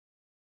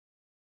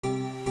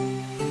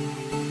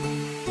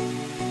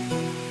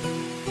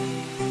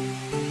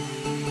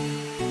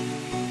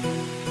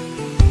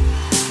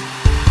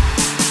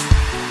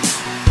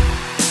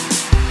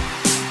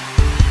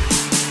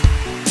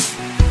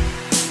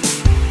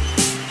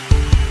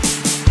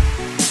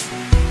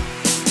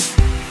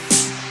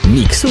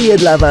miksuje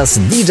dla Was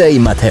DJ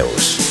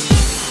Mateusz.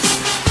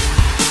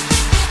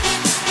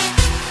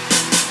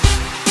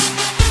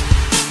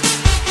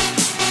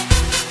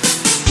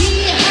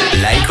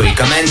 Lajkuj,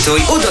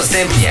 komentuj,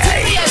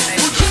 udostępniaj.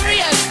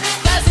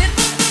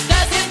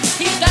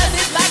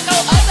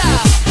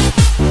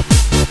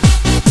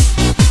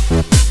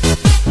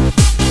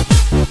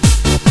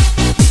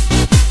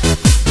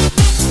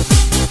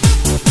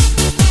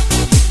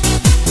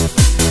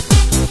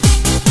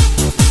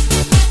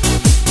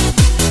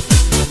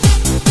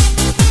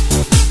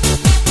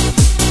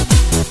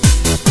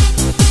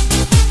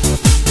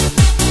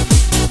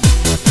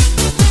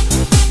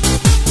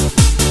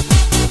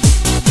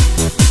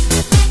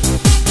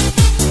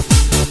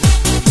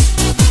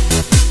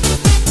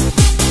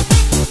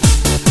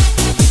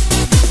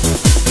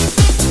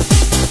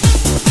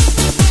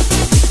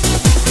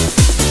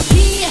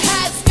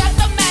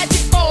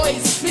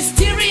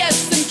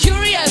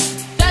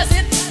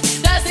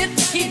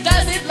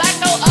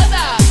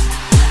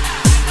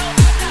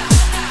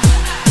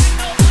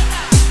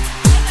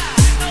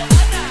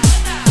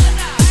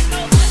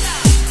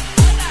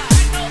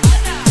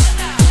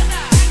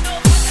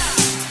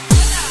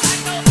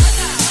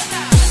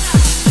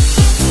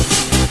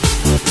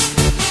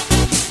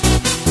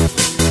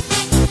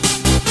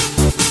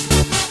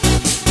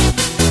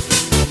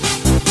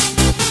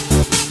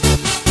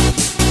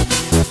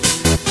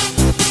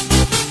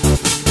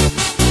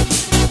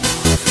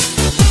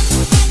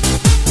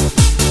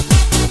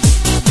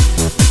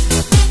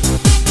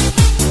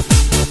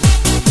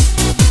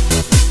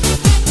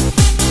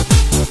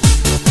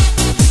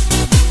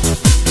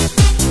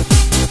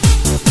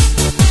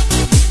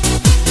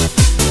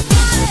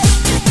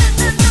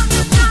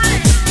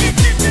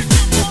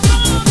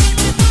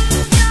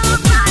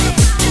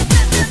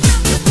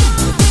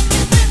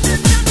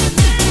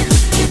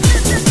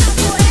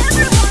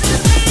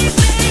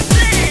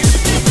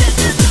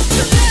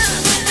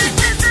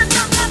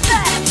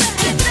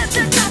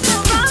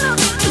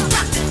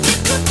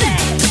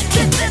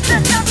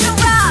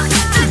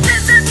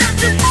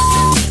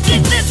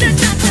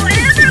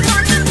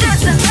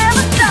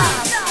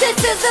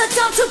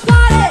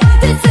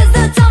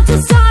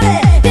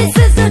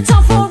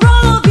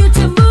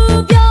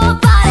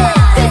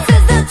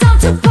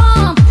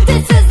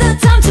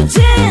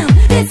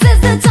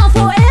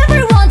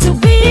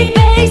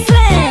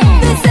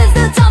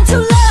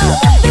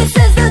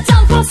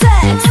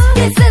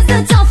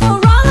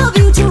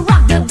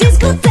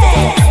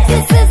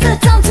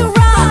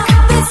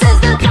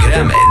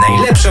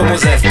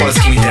 Muzę w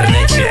polskim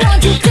internecie.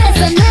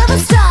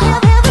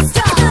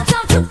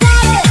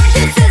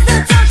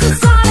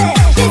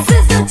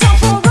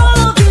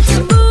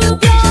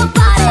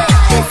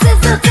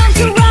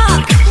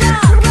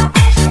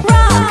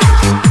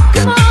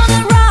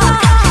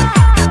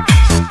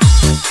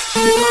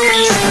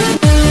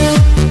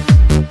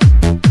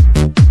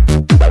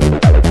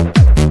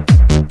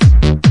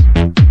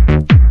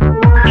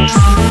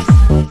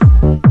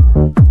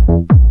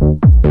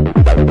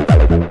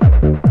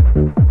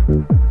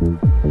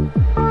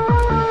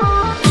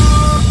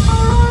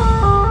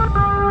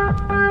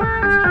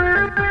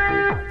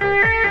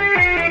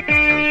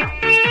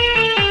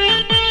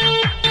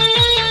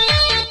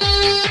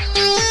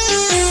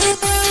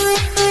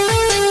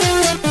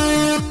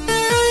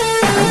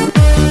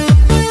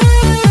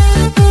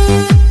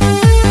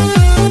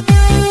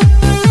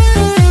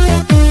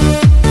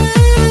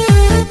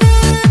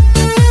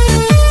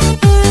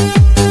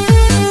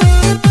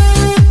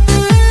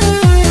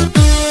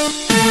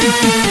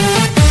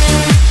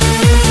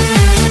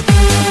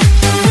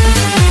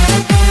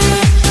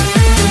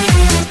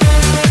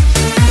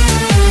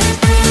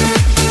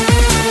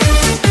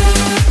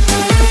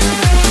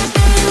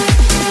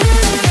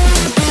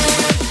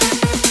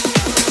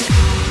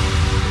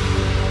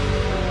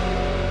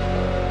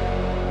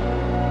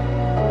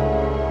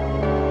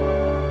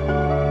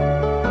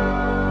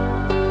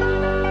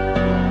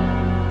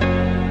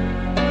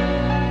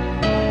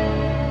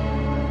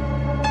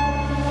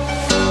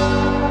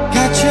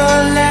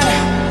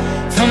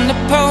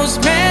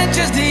 postman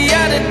just the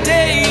other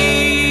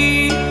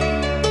day,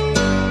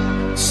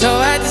 so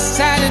I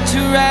decided to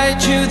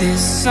write you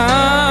this song.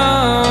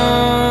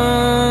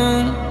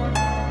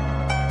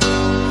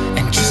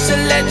 And just to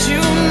let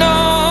you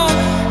know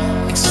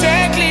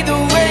exactly the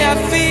way I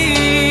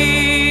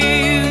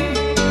feel,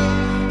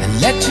 and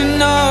let you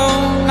know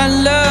my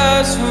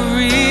love's for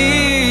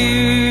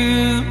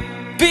real,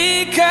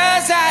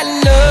 because I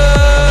love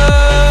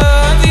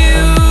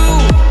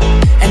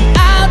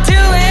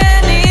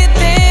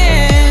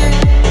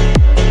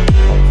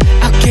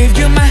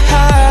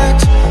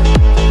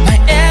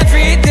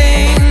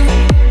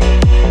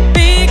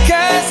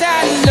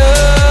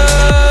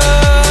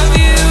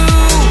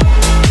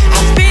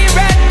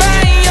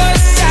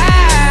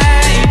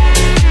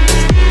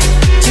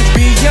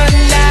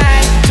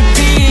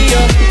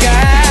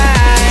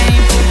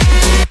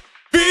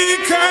Big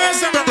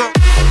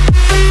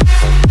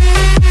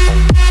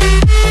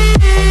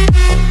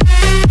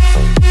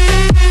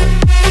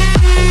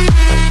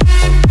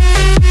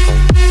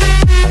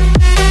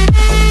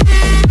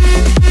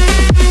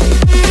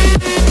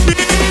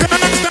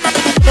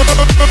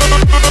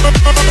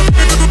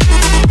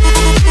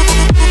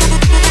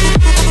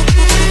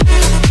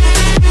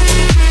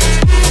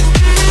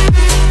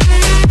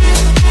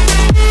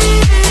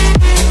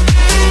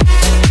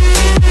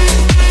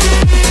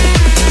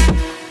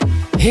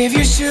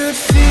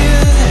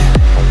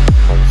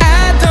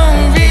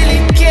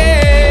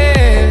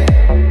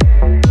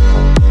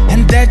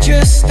that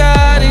you're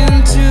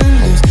starting to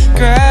lose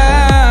ground.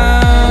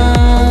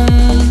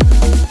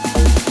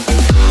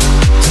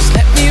 Just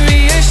let me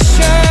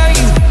reassure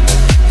you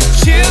that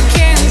you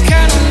can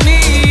count on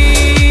me,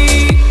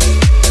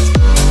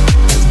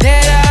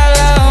 that I'll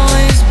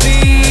always be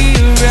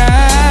around,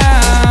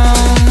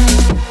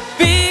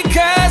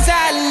 because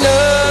I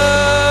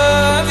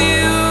love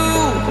you.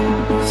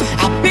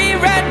 I'll be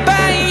right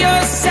by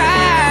your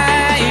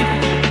side,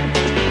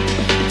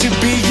 to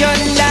be your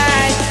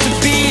light, to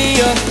be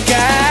your guide.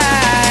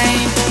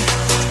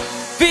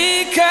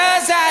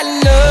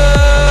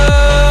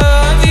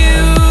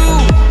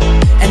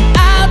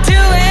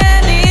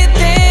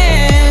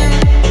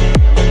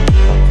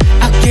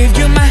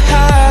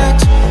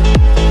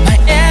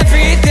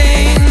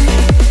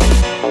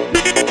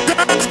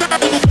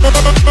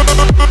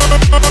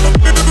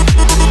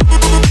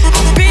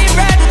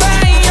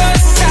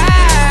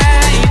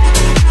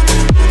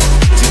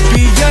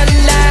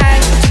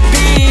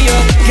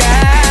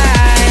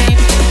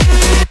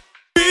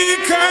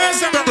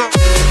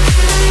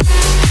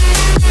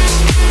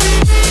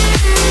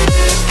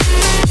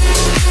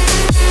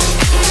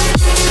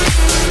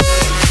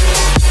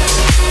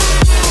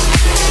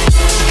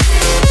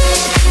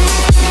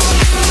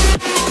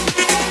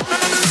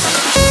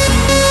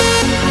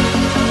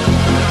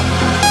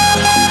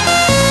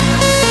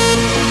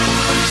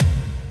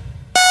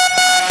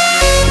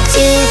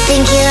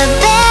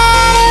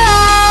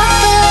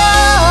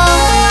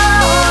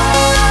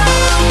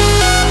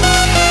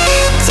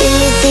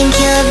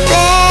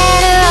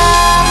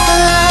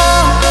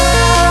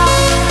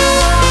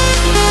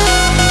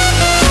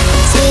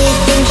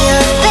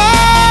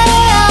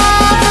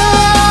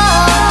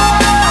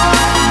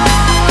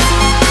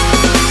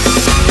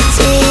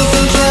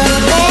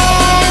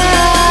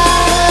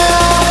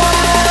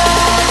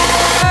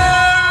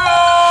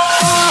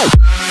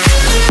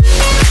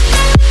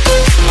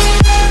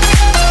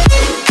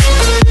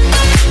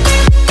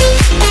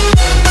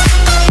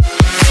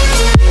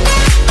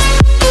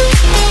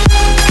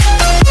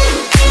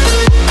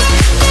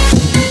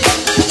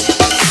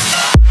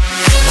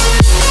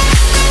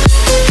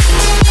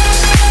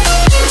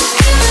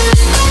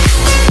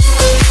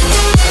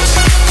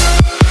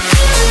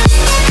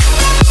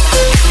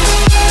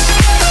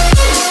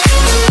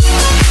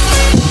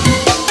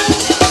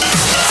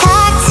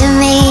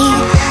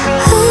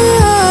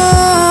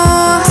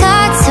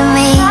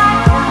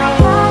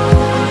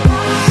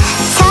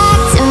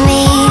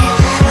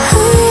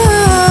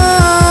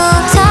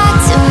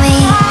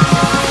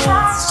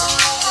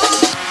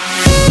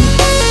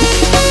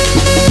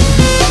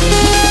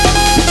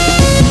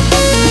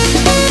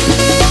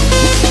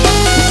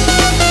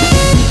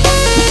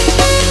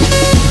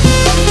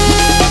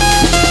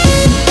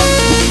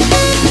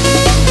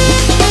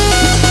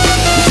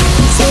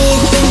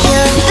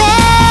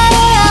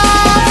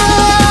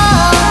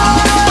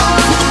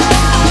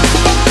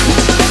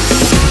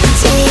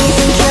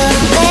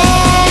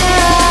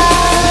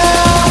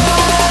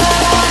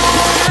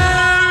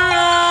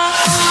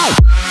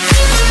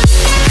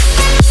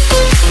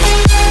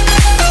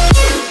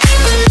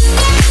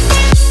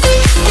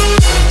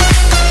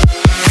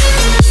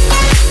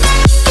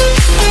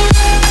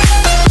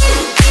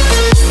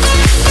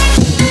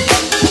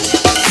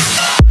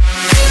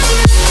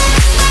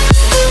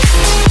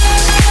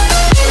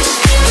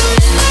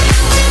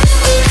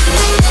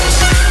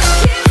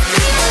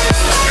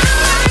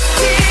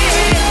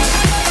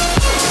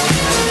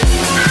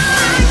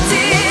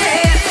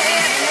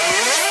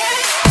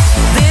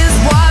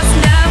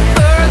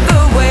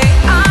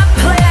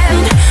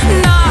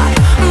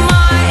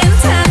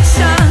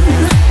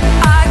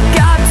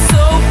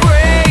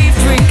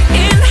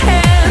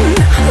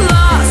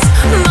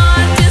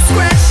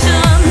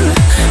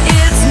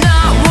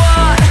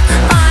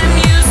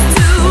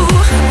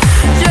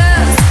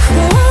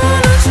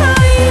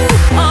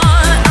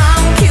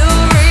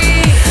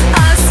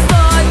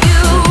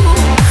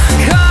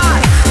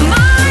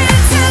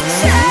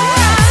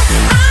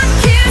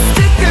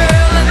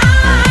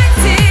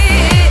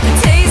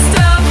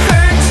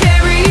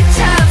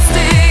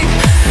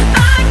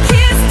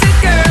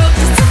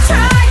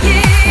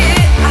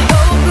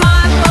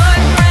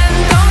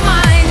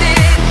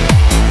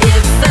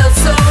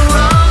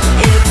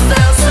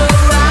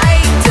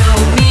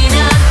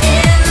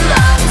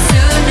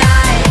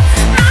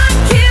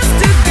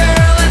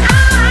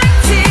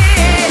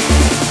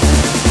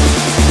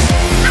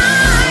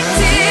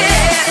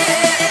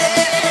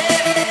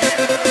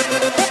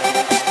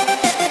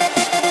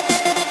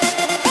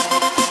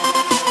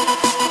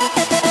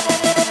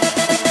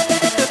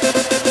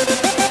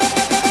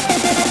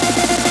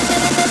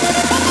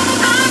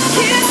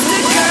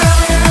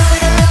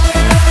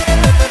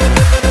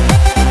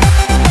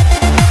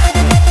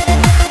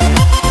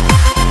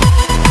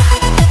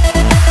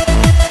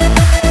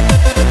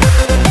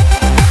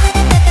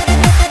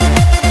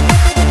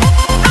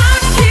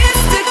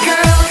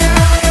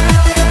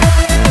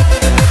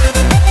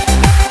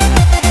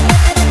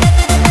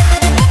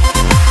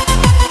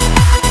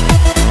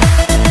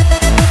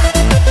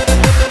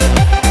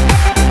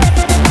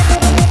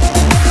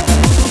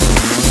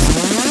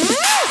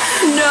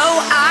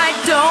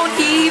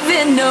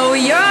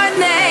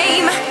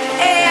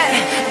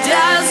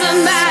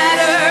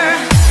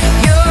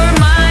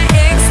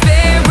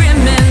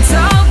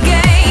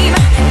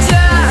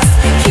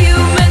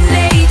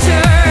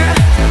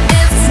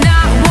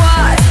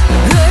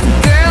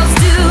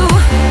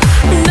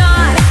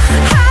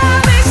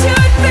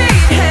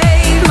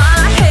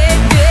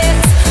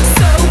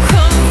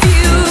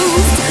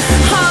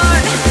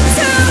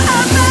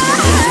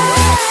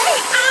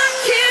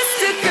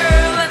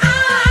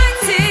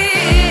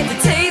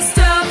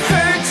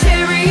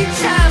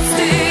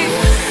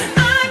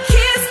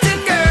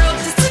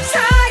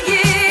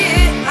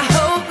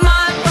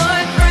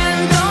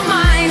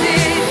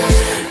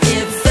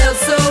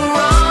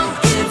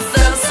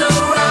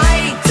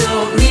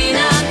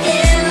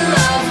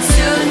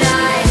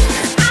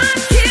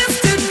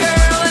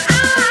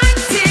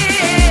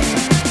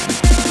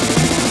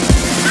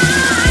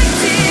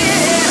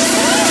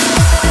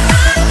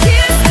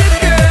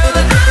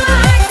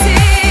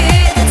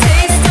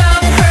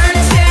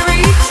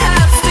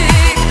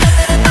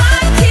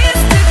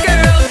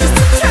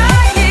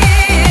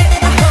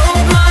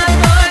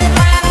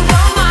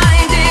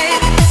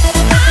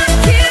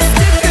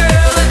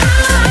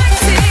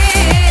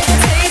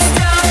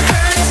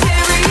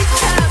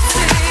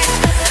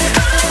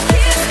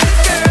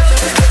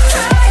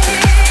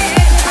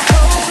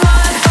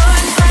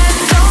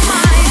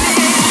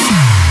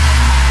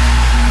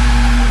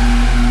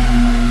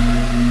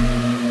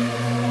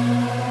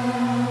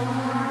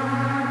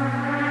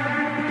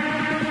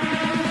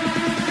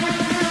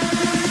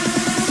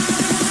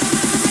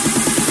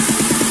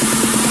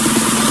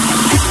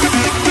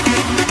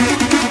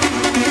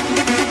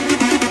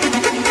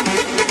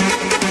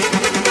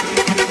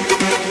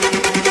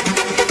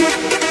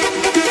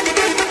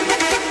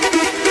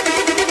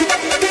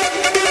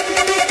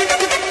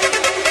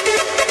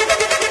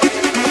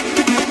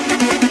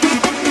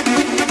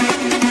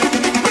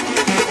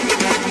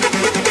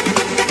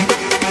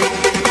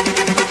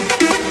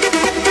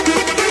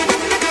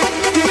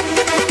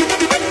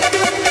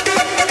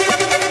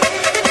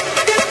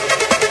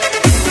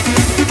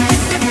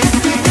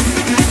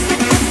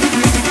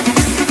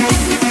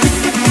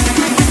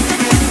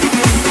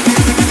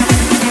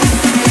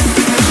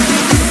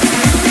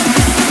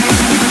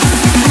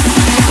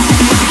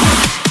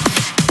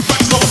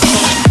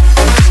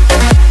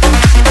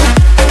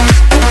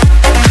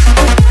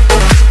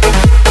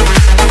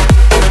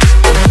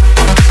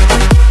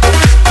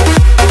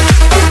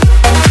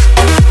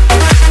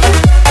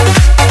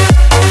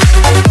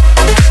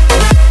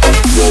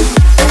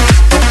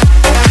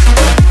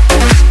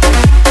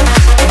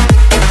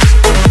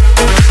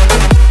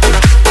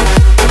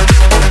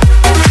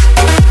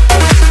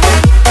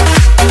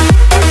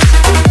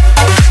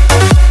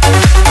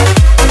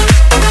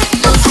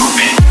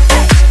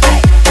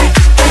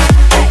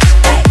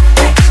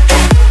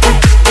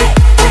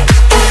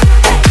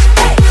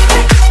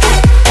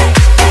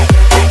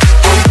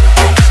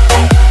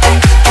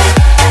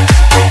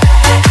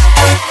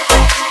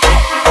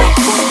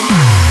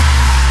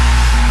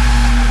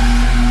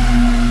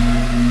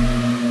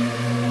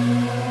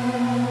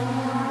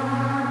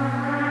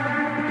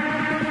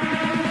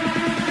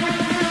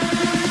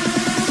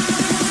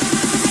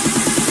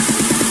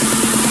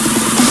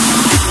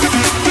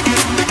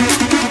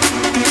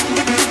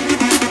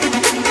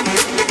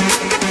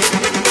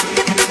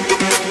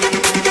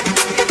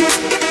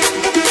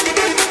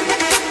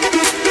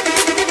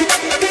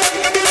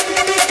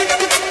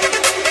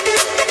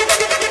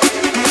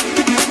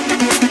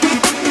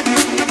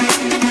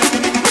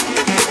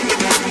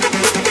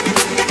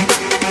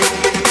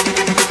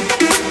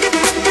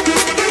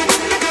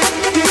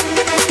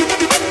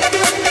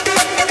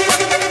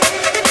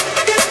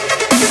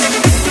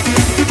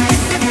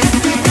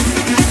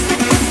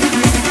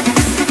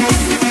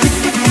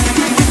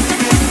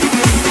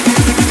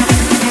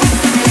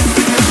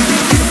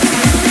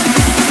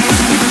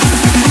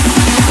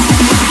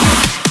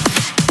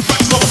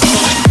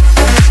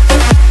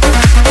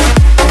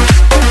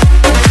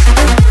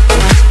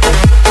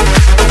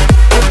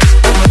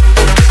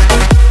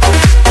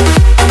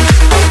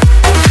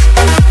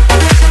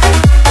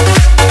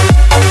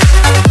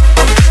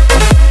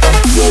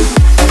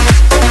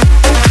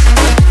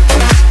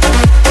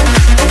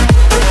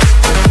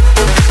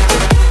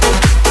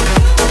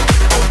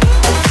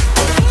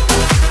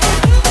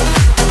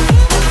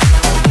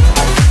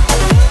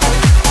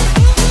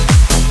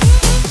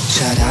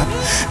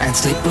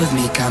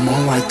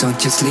 why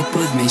don't you sleep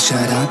with me?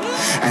 Shut up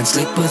and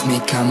sleep with me,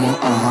 come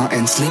on,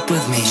 and sleep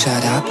with me.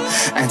 Shut up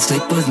and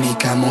sleep with me,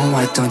 come on,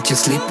 why don't you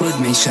sleep with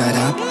me? Shut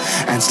up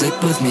and sleep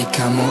with me,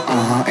 come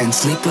on, and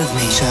sleep with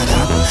me. Shut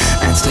up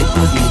and sleep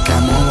with me,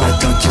 come on, why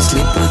don't you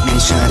sleep with me?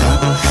 Shut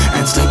up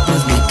and sleep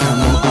with me, come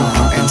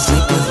on, and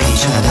sleep with me.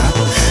 Shut up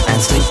and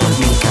sleep with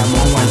me, come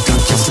on, why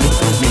don't you sleep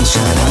with me?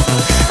 Shut up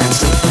and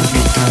sleep with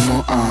me,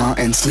 come on,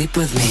 and sleep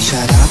with me.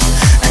 Shut up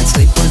and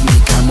sleep with me,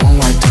 come on,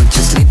 why don't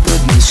you sleep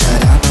with me?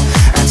 Shut up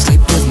and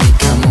sleep with me,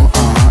 come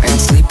on, and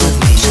sleep with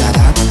me. Shut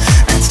up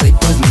and sleep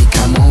with me,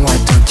 come on, why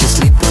don't you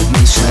sleep with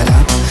me? Shut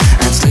up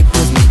and sleep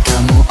with me,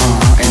 come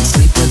on, and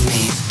sleep with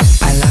me.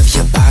 I love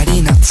your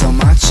body, not so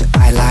much,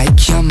 I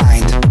like your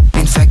mind.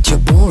 In fact, you're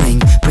boring,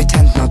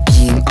 pretend not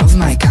being of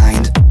my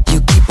kind.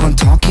 You keep on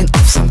talking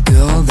of some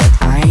girl that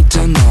I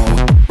don't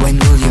know. When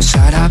will you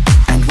shut up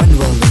and when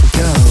will we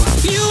go?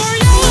 You are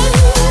young,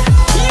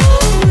 you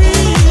are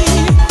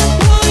free.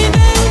 Why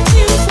don't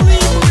you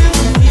sleep with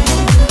me?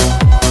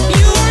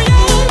 You are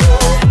young,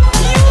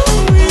 you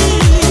are free.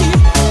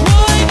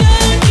 Why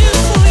don't you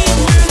sleep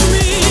with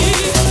me?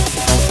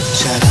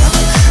 Shut up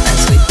and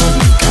sleep with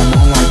me, come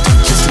on, why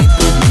don't you sleep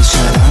with me?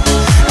 Shut up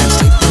and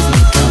sleep with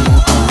me, come on,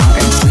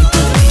 and sleep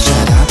with me.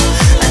 Shut up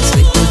and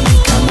sleep with me,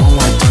 come on,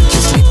 why don't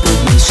you sleep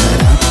with me?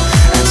 Shut up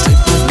and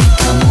sleep with me,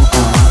 come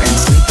on, and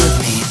sleep with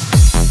me.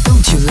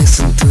 Don't you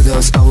listen to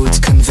those old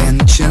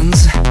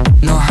conventions,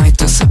 nor hide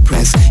to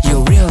suppress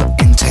your real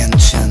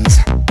intentions.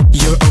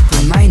 You're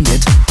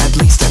open-minded, at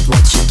least that's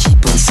what you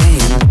keep on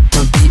saying.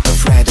 Don't be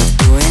afraid of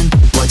doing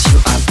what you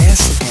are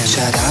best in.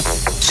 Shut up,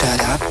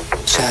 shut up,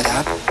 shut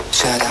up,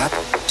 shut up,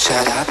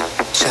 shut up,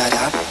 shut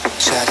up,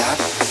 shut up,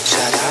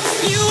 shut up.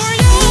 You are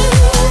young,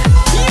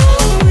 you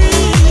are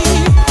free.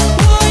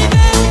 Why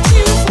don't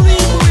you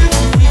sleep with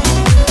me?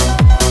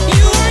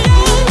 You are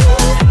young,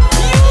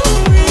 you are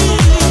free.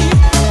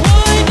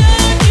 Why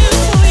don't you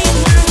sleep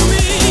with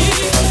me?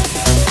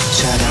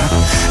 Shut up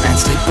and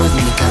sleep with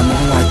me, come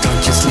on, why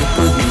don't you sleep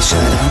with me?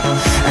 Shut up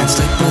and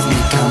sleep with me,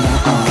 come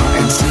on,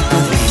 and sleep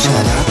with me.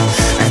 Shut up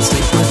and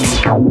sleep with me,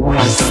 come on,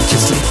 why don't you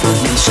sleep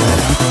with me? Shut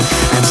up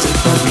and sleep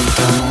with me,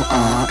 come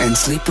on, and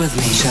sleep with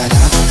me. Shut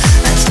up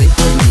and sleep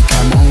with me,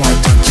 come on, why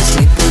don't you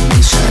sleep with me?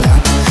 Shut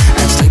up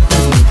and sleep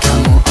with me,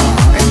 come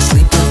on, and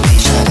sleep with me.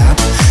 Shut up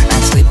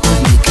and sleep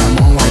with me, come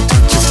on, why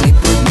don't you sleep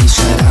with me?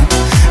 Shut up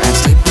and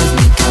sleep with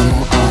me, come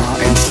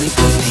on, and sleep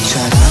with me.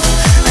 Shut up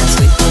and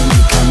sleep with me,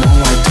 come on,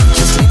 why don't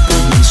you sleep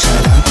with me?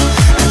 Shut up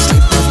and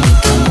sleep with me,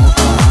 come on,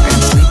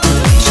 and sleep with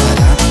me. Shut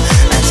up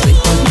and sleep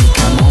with me,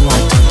 come on, why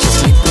don't you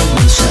sleep with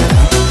me? Shut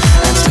up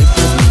and sleep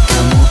with me,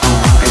 come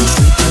on, and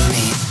sleep with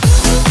me.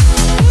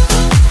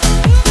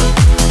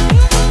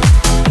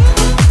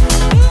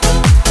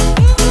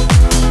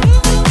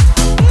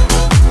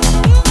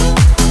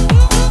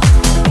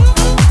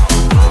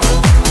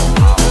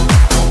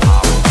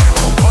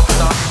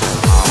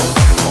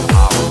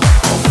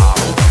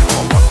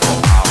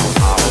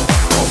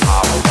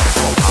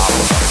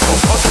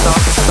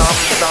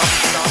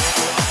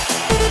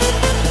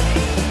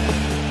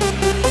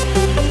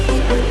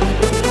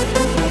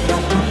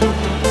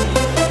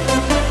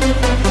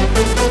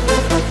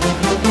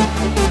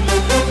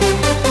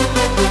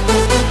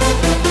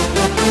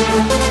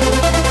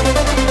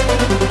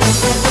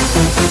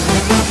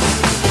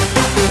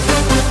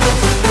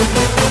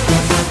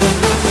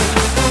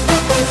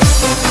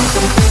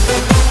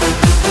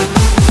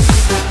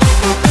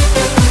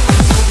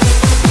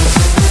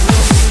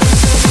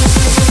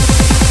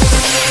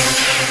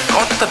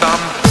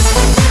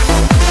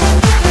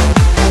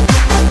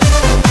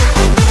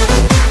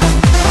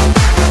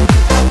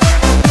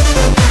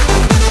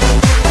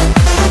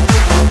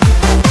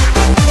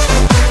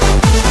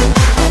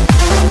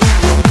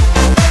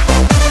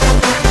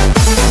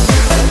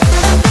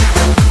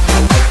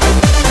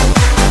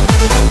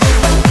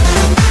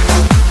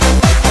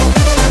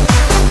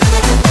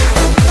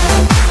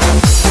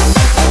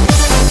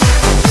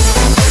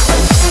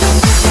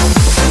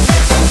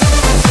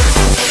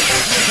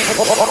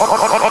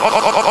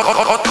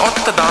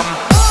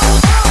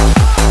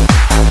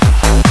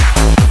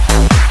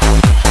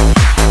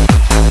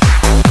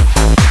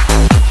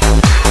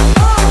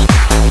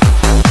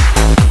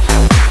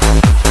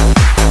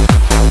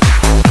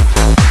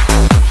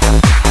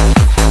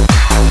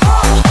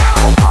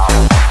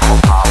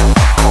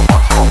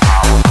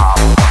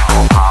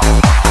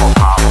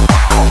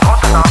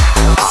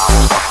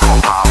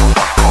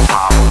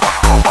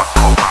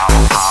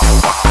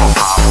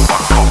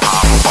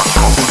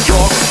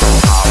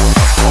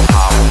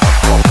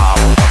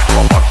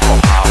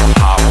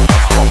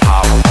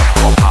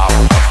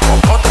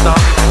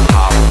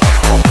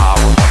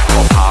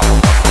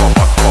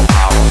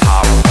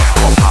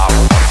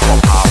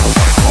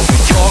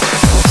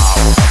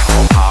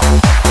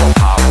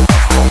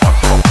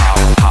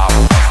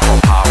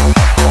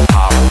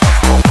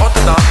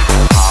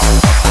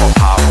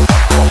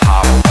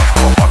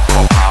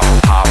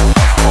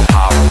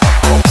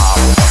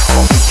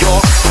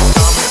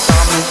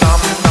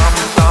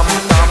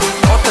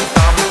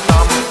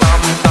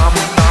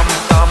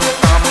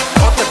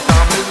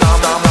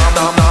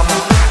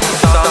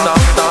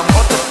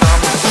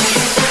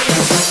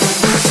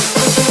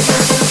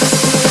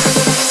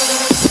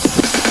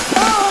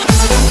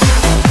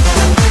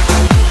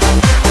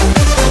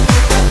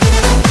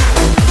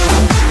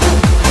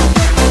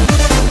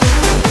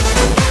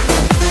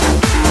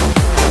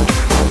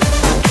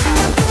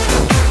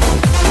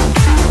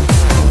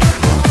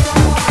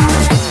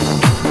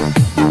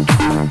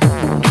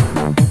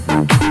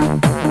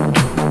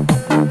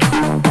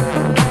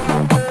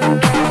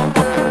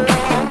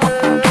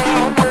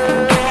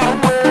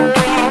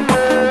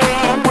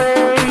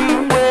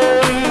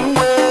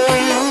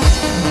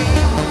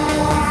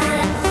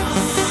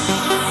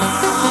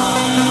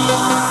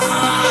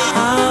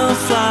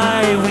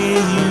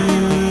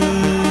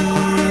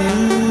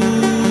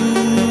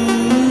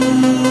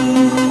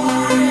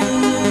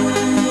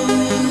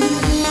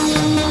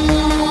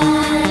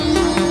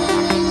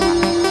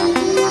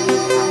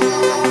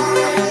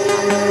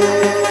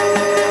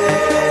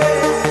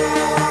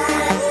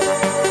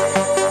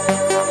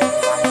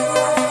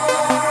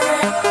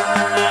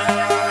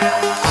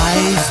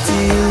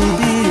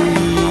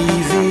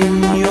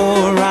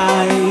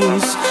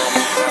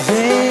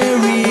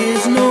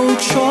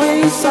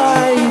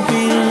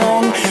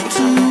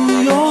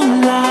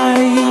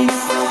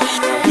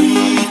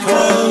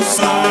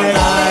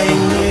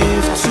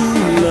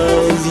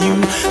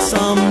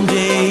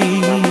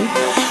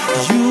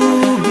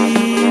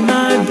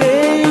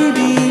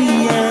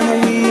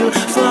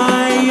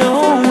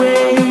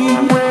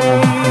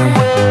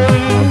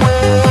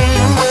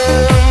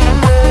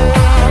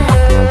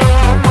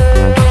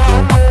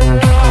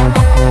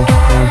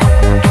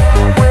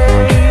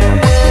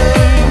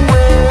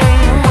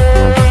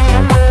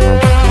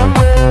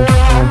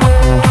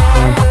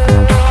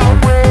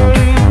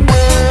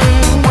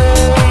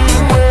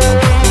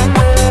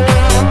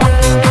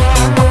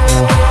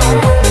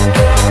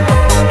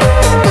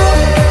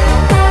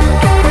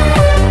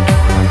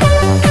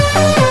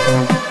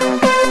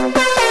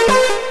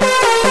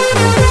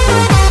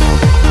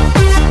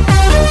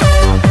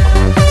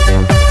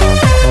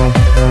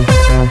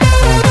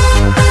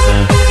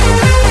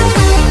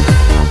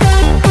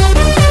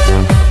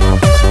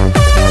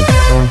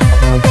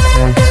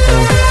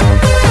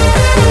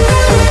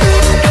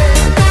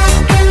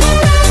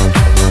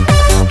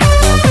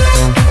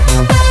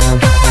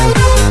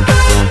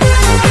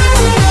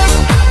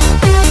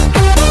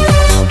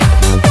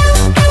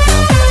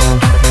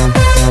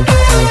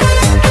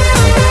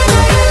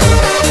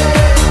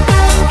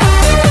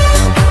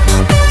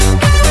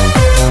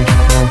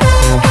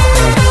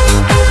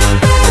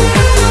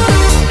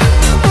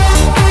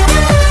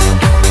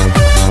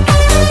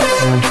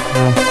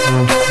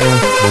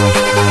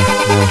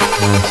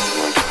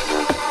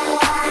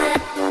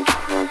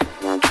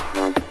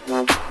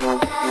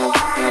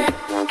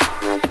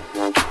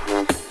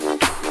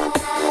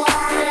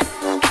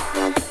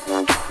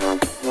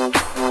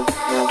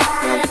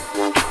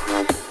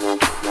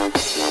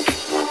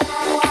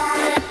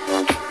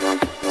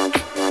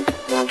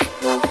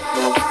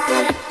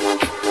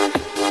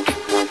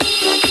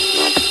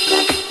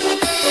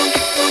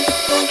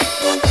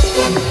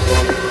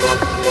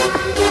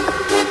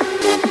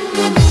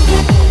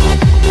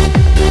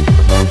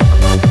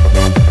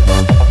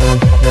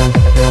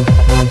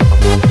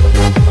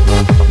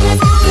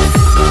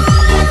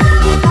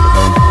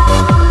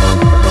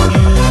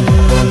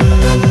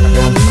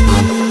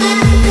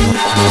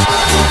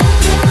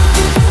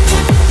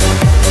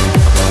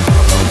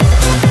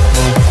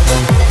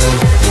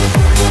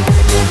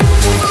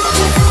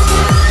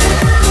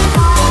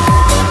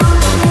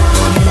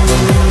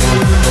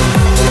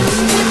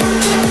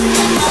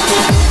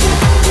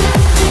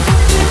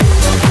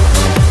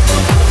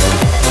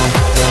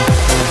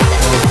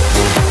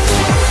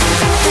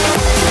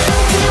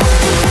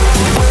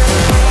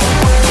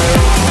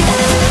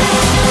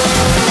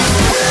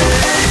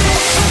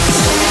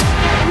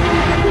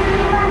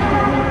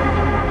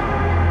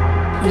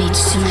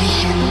 Reach to my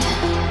hand,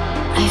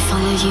 I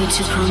follow you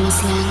to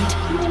promised land.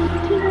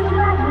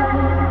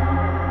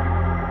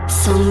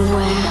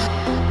 Somewhere,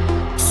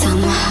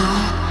 somehow,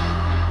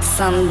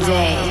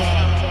 someday.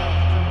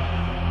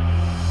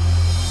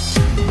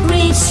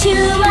 Reach to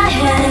my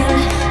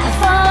hand, I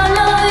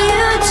follow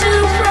you to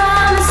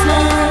promised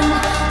land.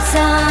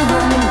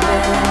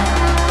 Somewhere,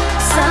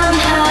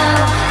 somehow,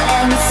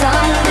 and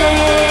someday.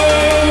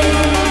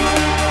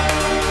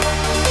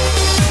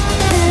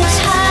 The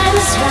time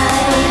is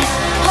right,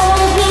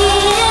 hold me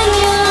in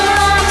your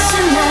arms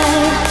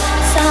tonight.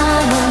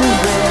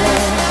 Somewhere,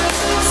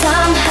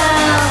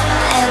 somehow,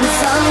 and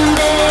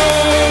someday.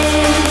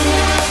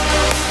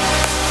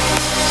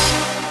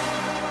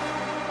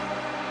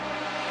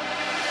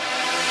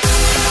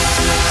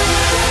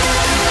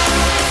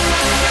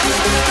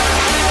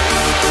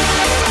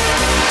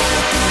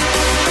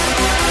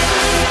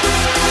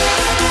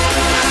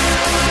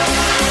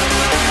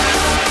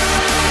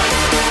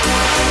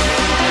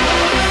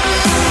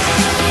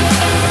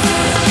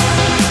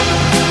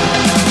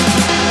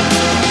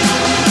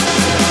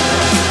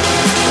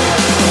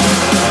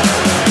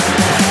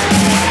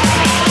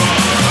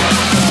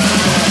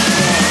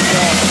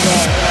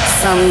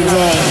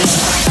 Someday.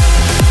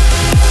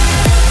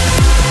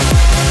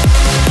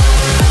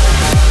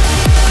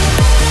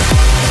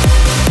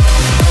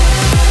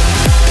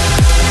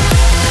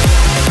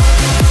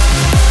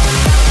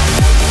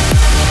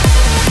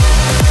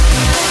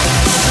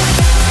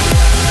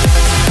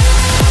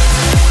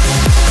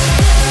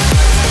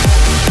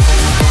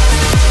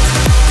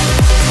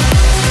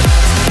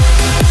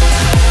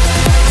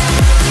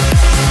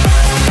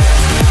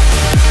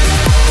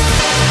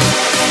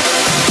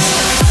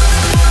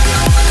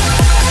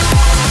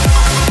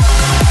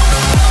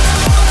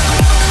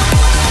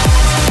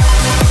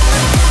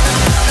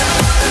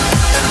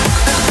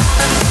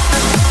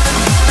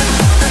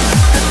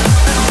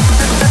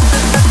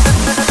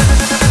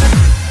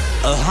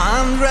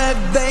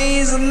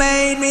 Days have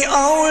made me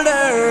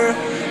older.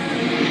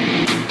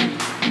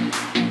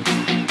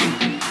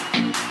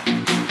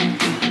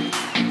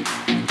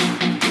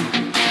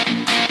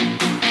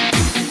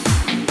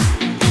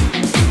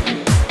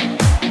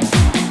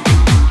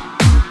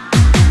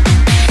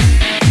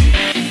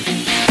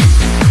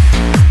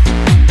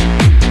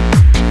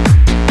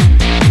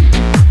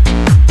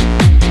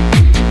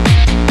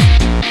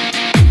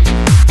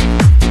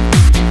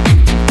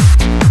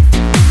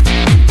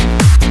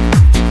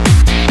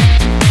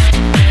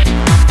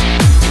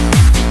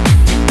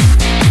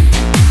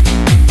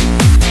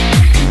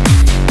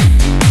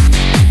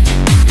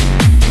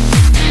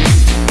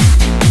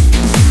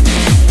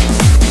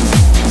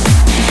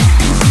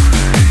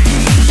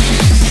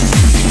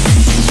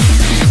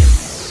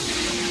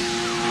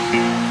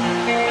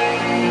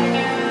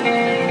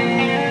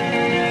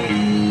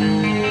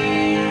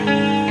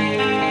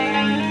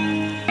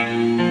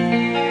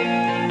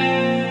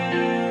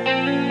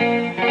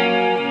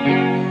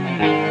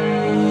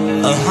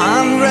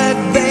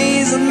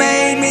 Days have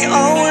made me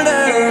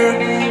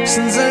older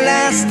since the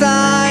last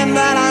time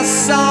that I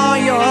saw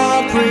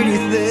your pretty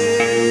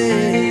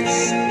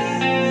face.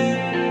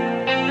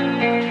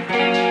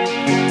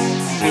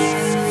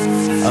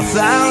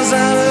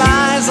 1,000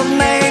 lies have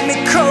made me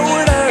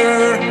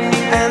colder,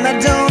 and I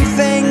don't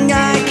think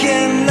I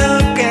can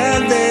look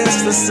at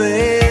this the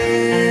same.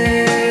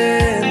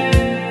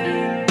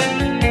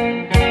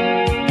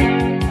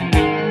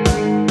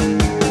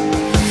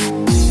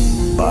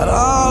 But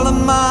all the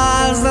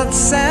miles that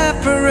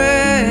separate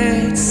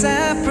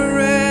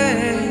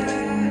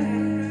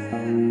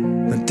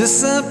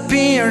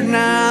disappear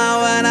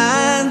now, and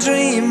I'm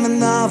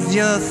dreaming of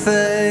your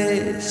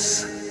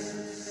face.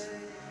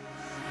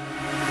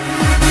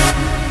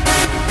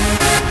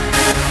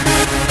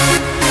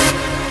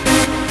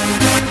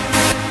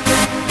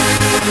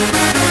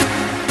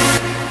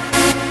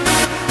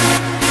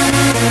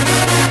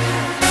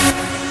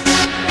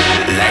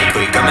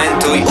 Lajkuj,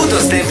 komentuj,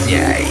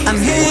 udostępniaj. I'm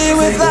here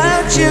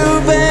without you,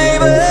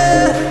 baby,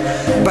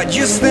 but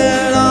you're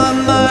still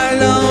on my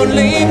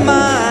lonely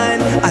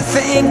mind. I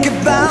think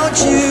about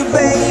you,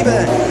 baby,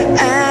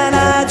 and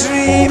I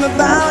dream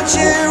about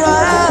you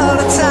all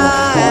the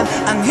time.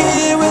 I'm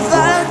here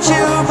without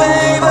you,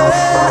 baby,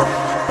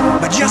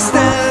 but you're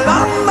still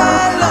on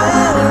my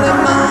lonely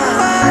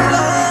mind.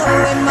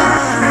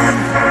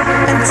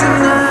 And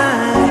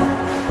tonight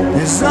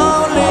is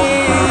only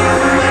you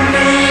and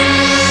me.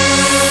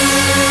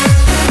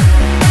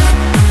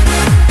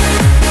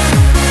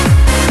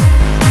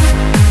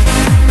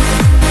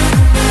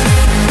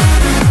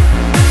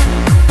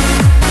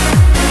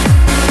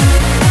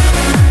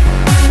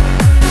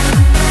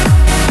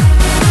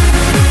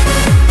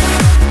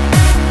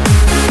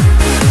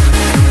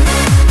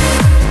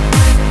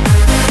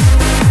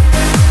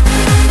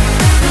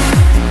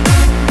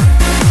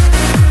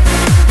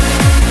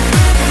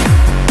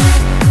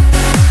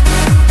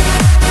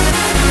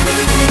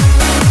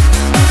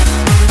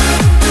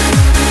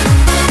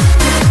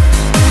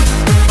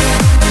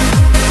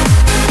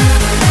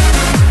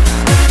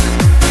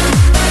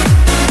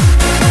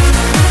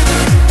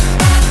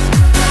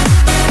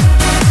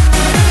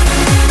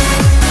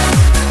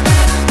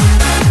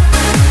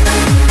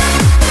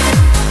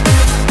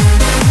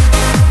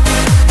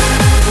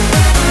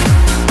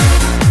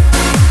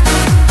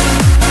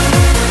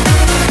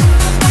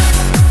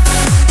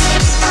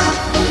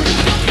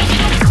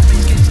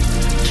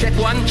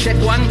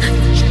 son.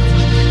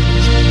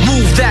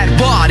 Move that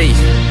body,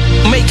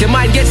 make your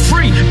mind get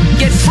free,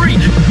 get free,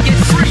 get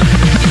free.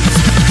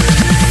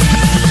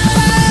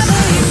 Wherever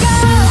you go,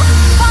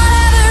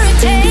 whatever it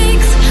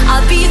takes,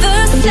 I'll be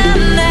the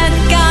sun that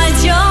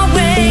guides your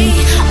way.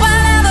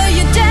 Whenever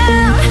you're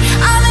down,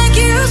 I'll make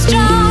you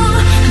strong.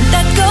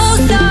 That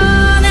goes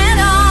on and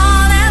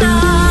on and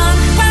on.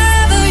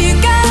 Wherever you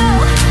go,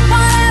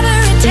 whatever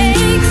it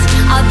takes,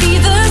 I'll be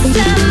the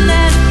sun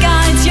that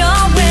guides your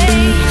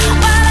way.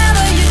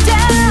 Whenever you're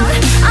down,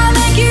 I'll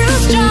make you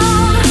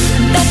strong.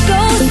 That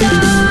goes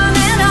on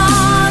and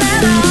on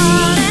and on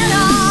and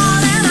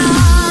on and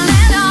on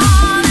and on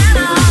and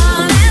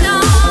on and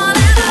on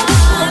and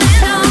on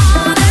and on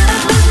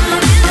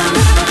and on.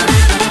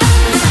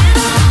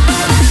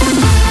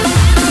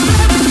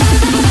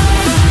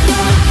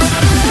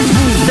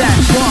 Move that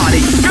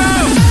body, go!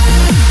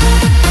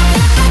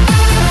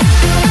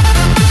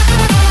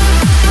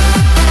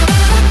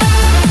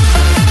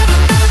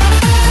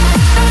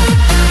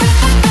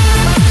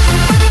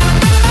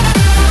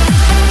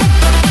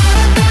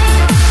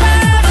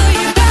 Wherever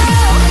you go,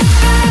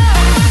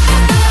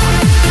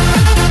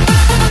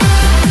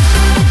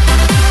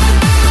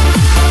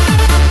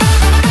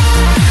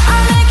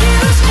 I'll make you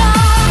strong.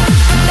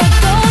 That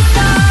goes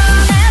on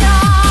and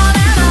on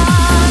and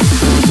on.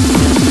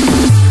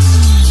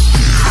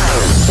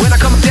 When I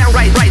come down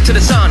right to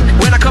the sun.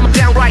 When I come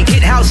down right,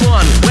 hit house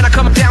one. When I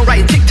come down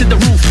right, kick to the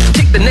roof.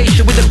 Kick the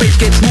nation with the bass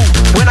gets moved.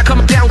 When I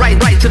come down right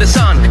to the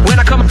sun. When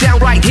I come down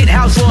right, hit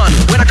house one.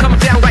 When I come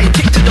down right,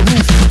 kick to the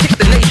roof. Kick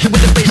the nation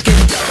with the bass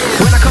gets.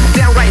 When I come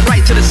down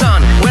right to the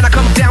sun. When I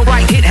come down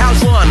right, hit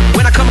house one.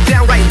 When I come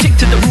down right, kick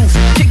to the roof.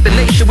 Kick the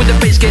nation with the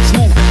bass gets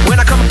moved. When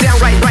I come down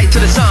right to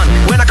the sun.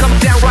 When I come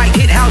down right,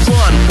 hit house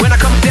one. When I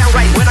come down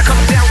right, when I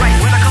come down right,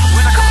 when I come.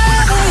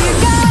 Wherever you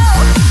go,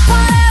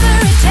 whatever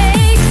it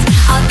takes,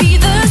 I'll be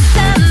the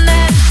sun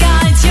that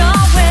guides your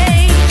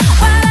way.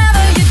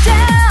 Whenever you're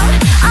down,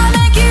 I'll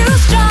make you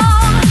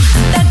strong.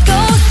 That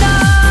goes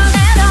on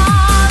and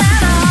on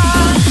and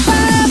on.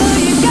 Wherever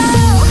you go,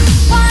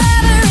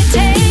 whatever it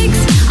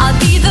takes, I'll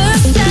be the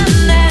sun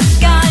that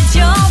guides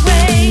your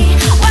way.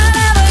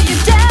 Whenever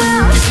you're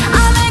down,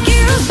 I'll make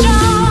you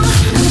strong.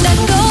 That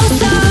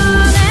goes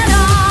on and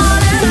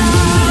on and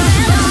on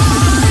and on and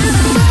on.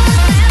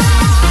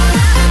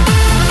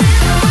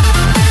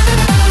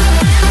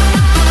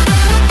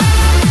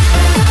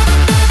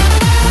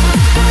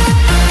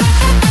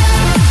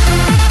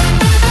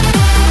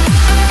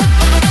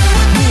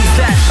 Move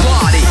that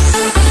body.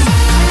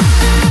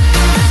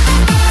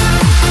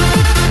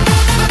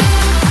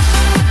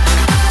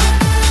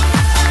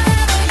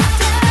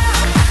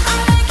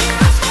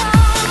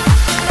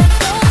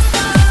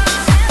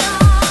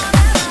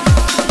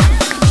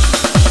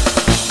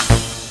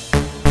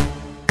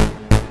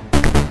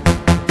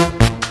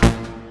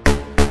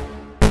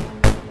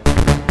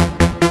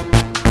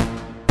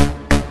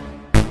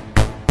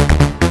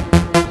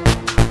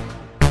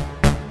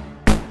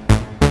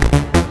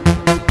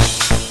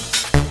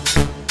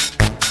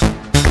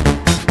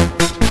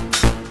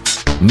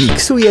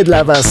 Miksuje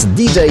dla Was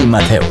DJ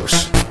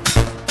Mateusz.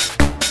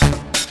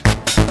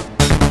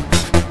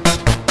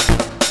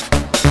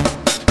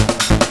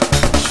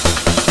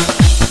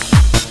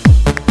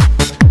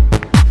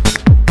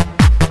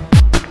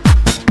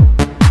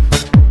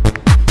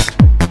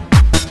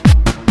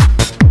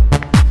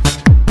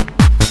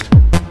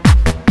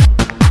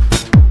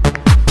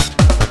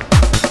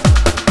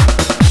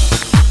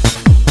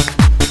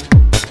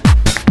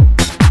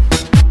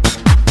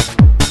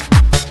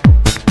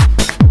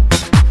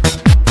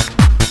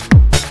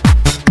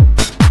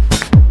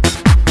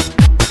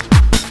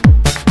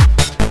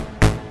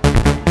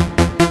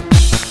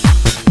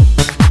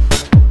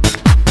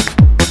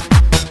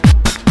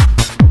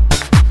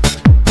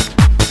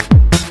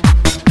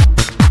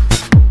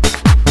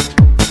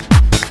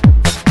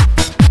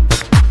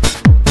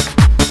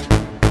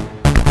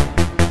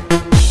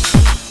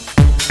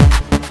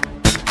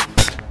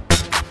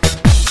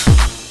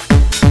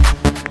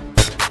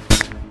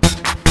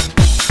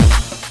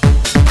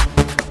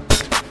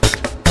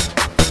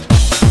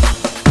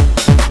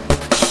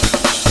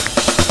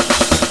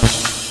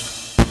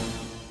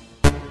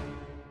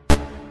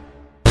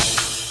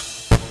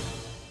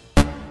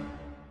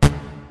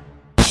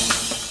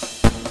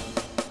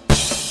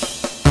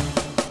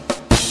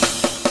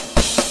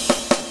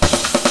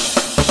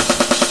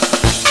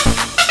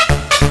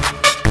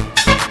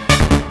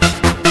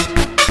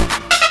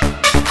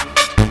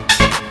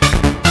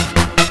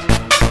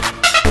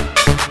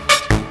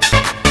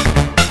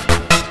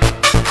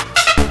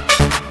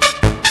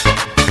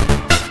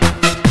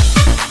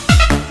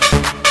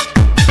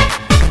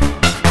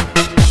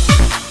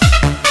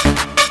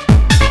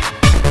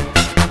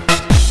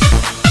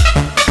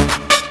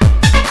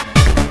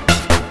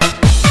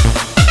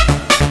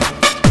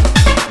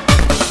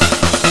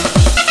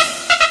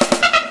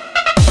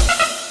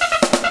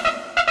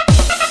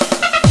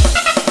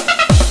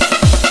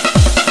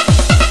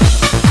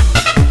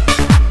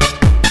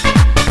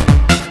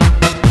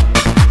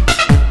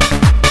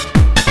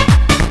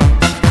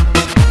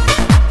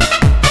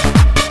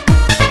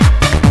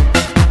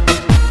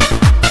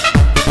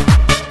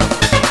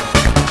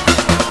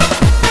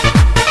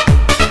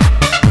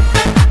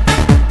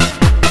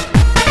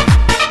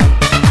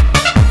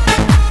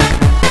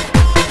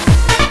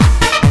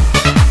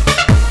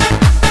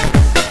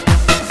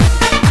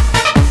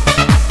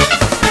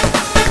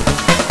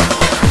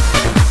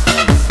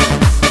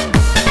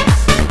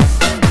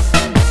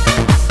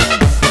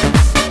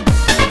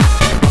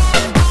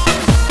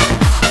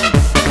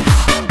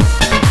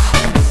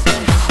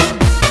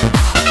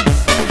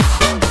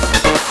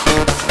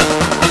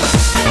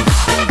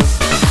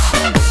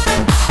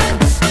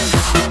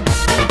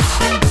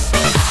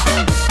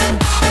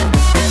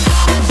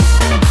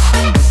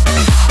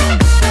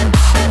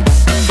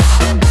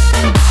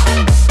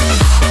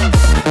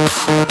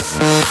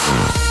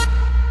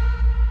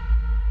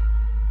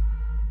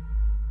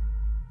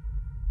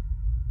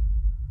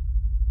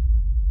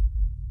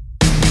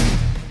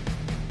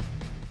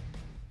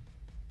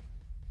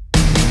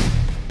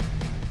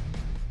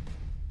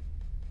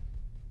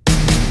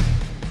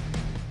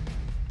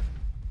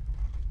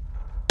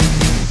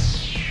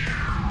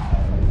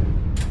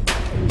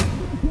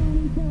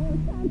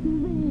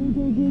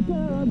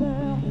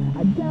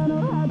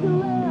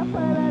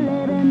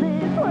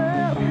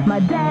 My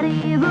daddy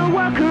is a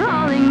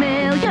workaholic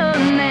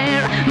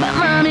millionaire. My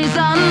money's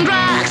on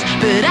drugs,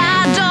 but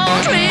I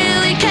don't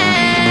really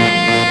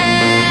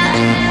care.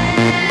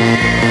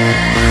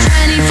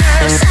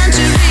 21st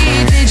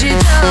century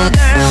digital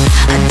girl.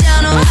 I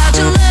don't know how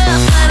to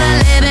love, but I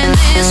live in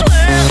this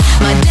world.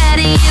 My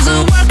daddy is a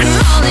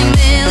workaholic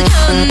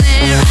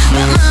millionaire.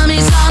 My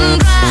mommy's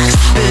on drugs,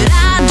 but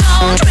I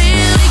don't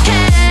really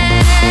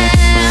care.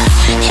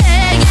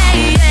 Yeah, yeah,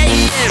 yeah,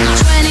 yeah.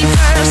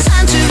 21st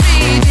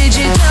century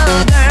digital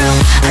girl.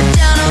 I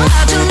don't know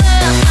how to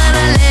love, but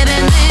I live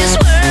in this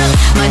world.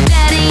 My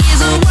daddy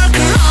is a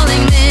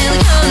workaholic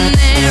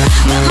millionaire.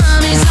 My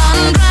mommy's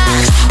on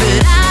drugs,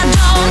 but I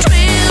don't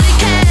really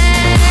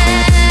care.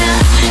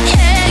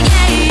 Yeah,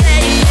 yeah, yeah,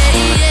 yeah,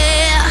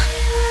 yeah.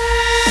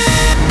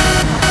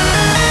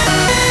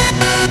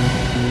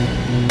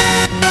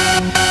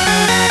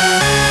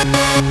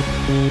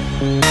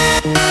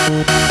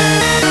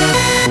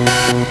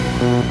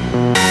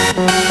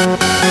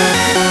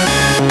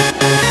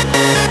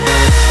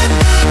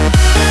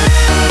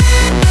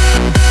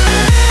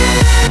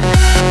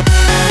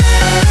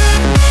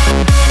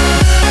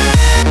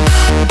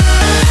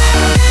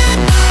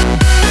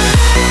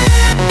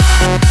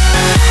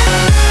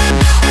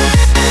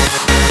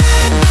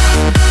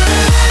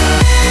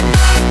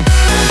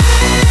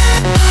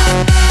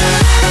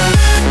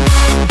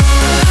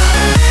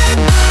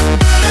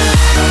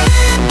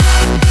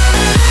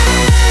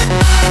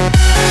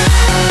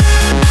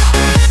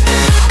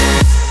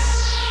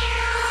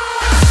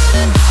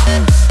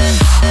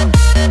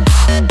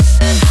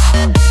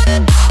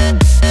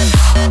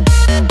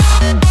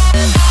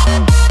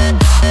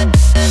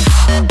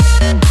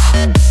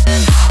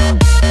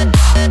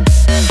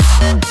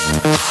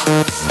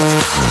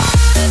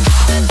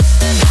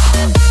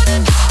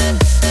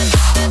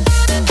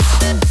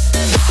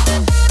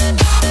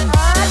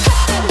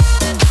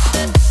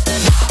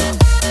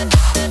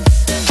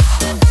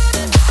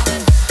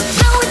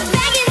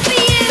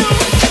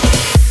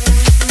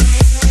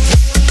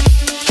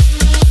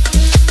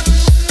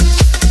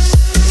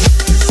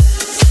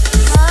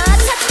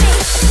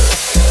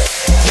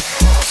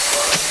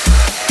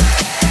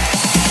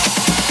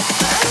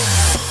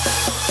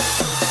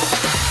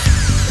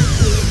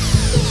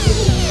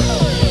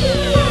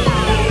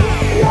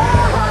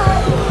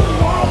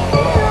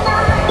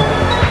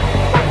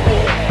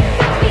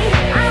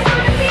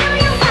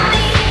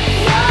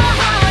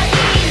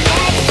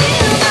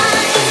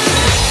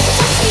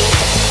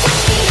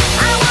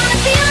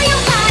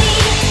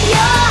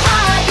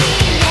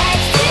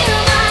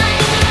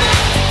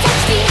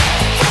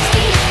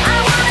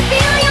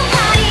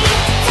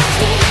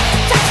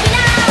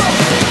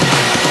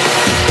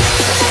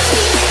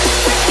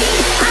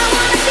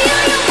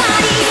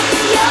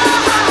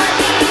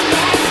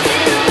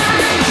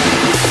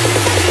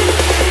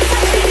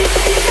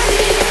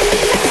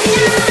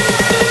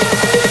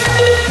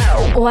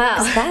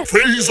 Wow. That?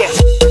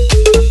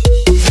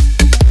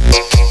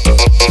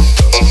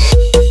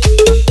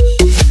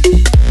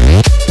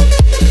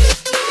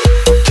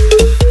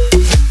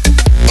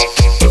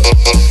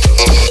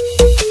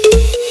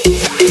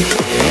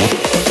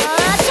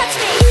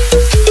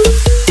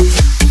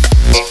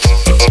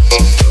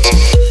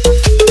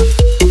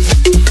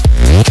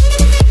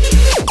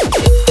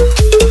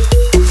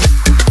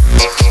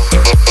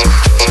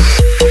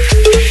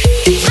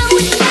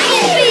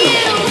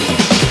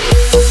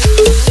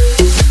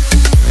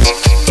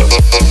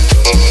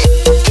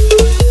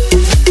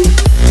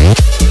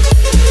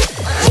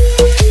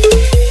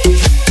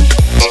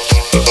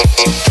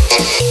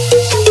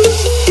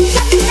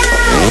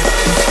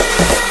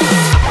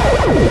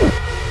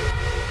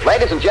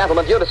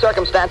 Due to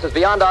circumstances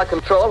beyond our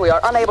control, we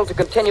are unable to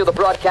continue the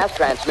broadcast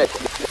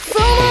transmission.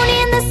 Full moon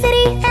in the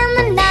city and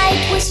the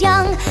night was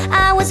young.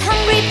 I was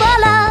hungry for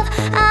love,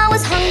 I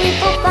was hungry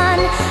for fun.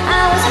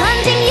 I was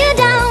hunting you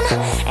down,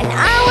 and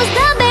I was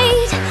the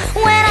bait.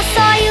 When I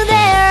saw you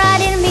there, I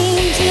didn't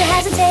mean to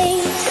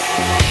hesitate.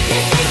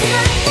 This is the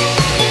night,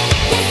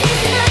 this is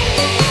the night,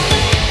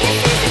 this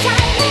is the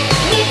time.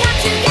 We got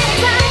to get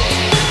it right.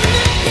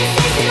 This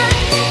is the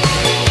night,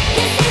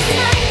 this is the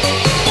night,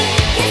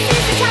 this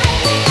is the time.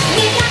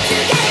 We got to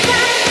get it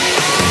right.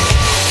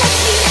 Touch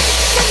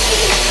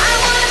me, I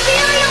wanna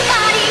feel your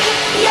body,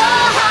 your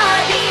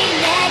heartbeat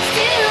next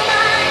to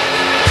mine.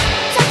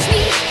 Touch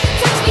me,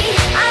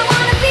 I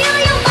wanna feel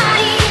your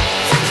body.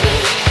 Touch me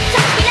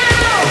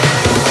now.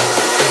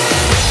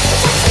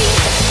 Touch me,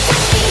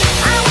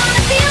 I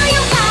wanna feel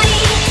your body,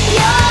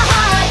 your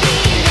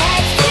heartbeat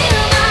next to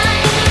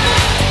mine.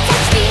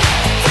 Touch me,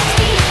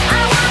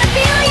 I wanna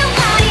feel your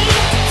body.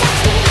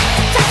 Touch me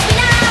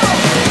now.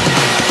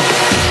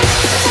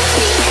 Touch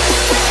me,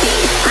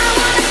 I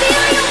wanna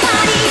feel your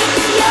body,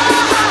 your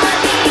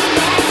heartbeat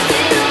next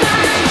to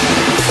mine.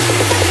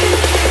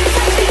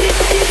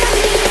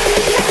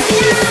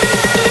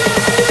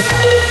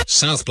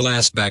 South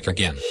Blast back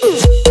again.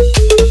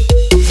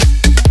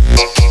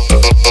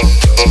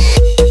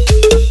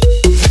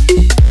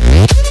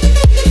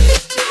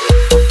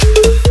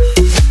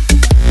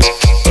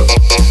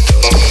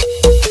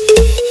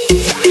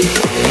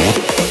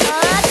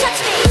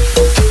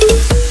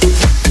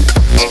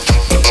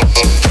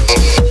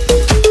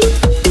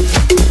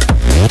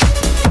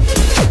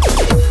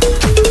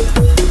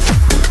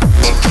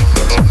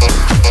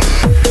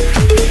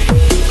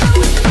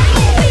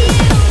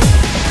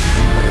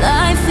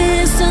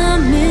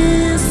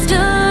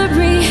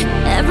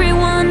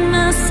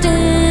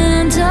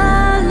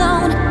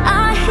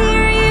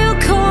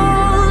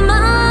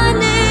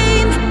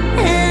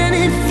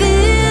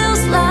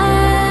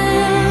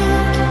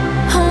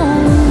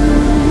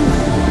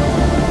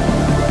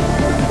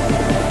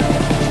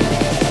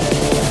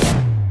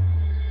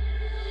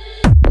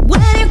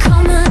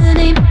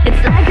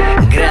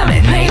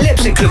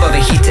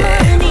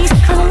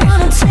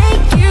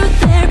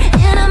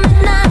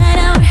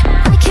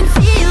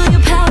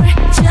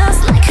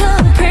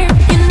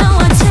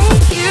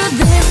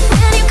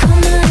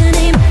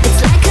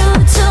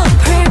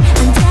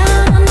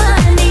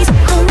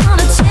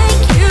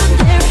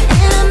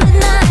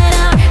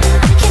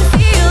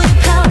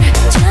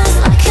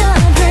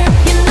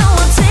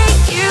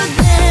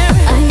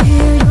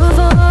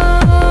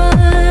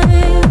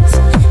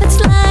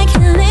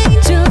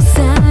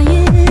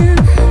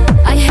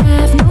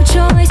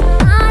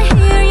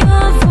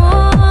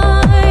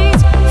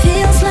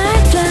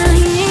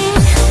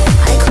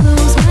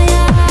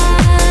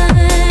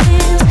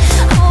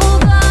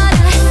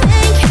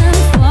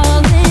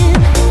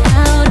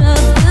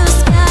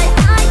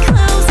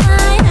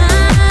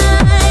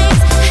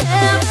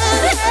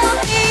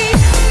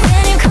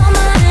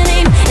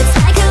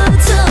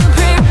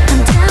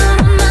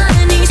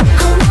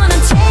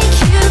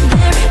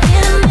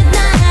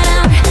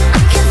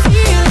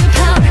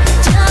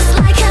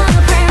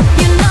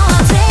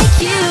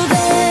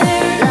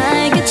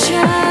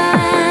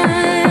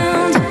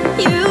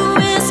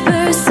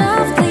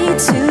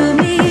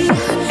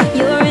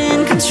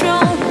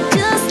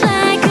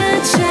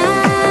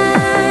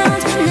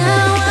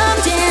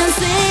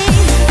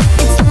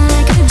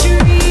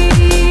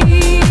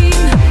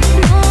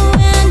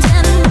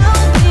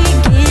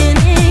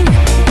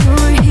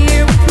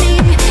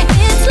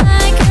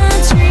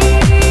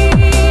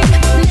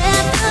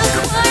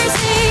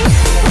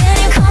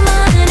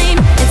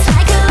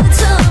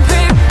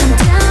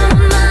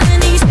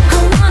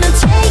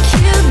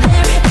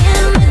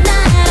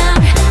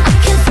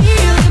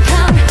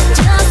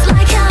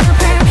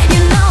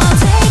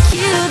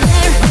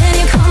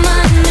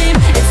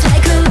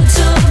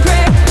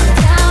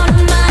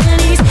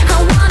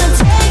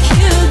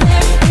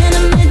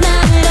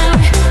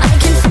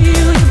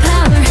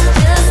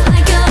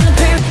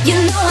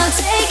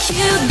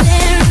 you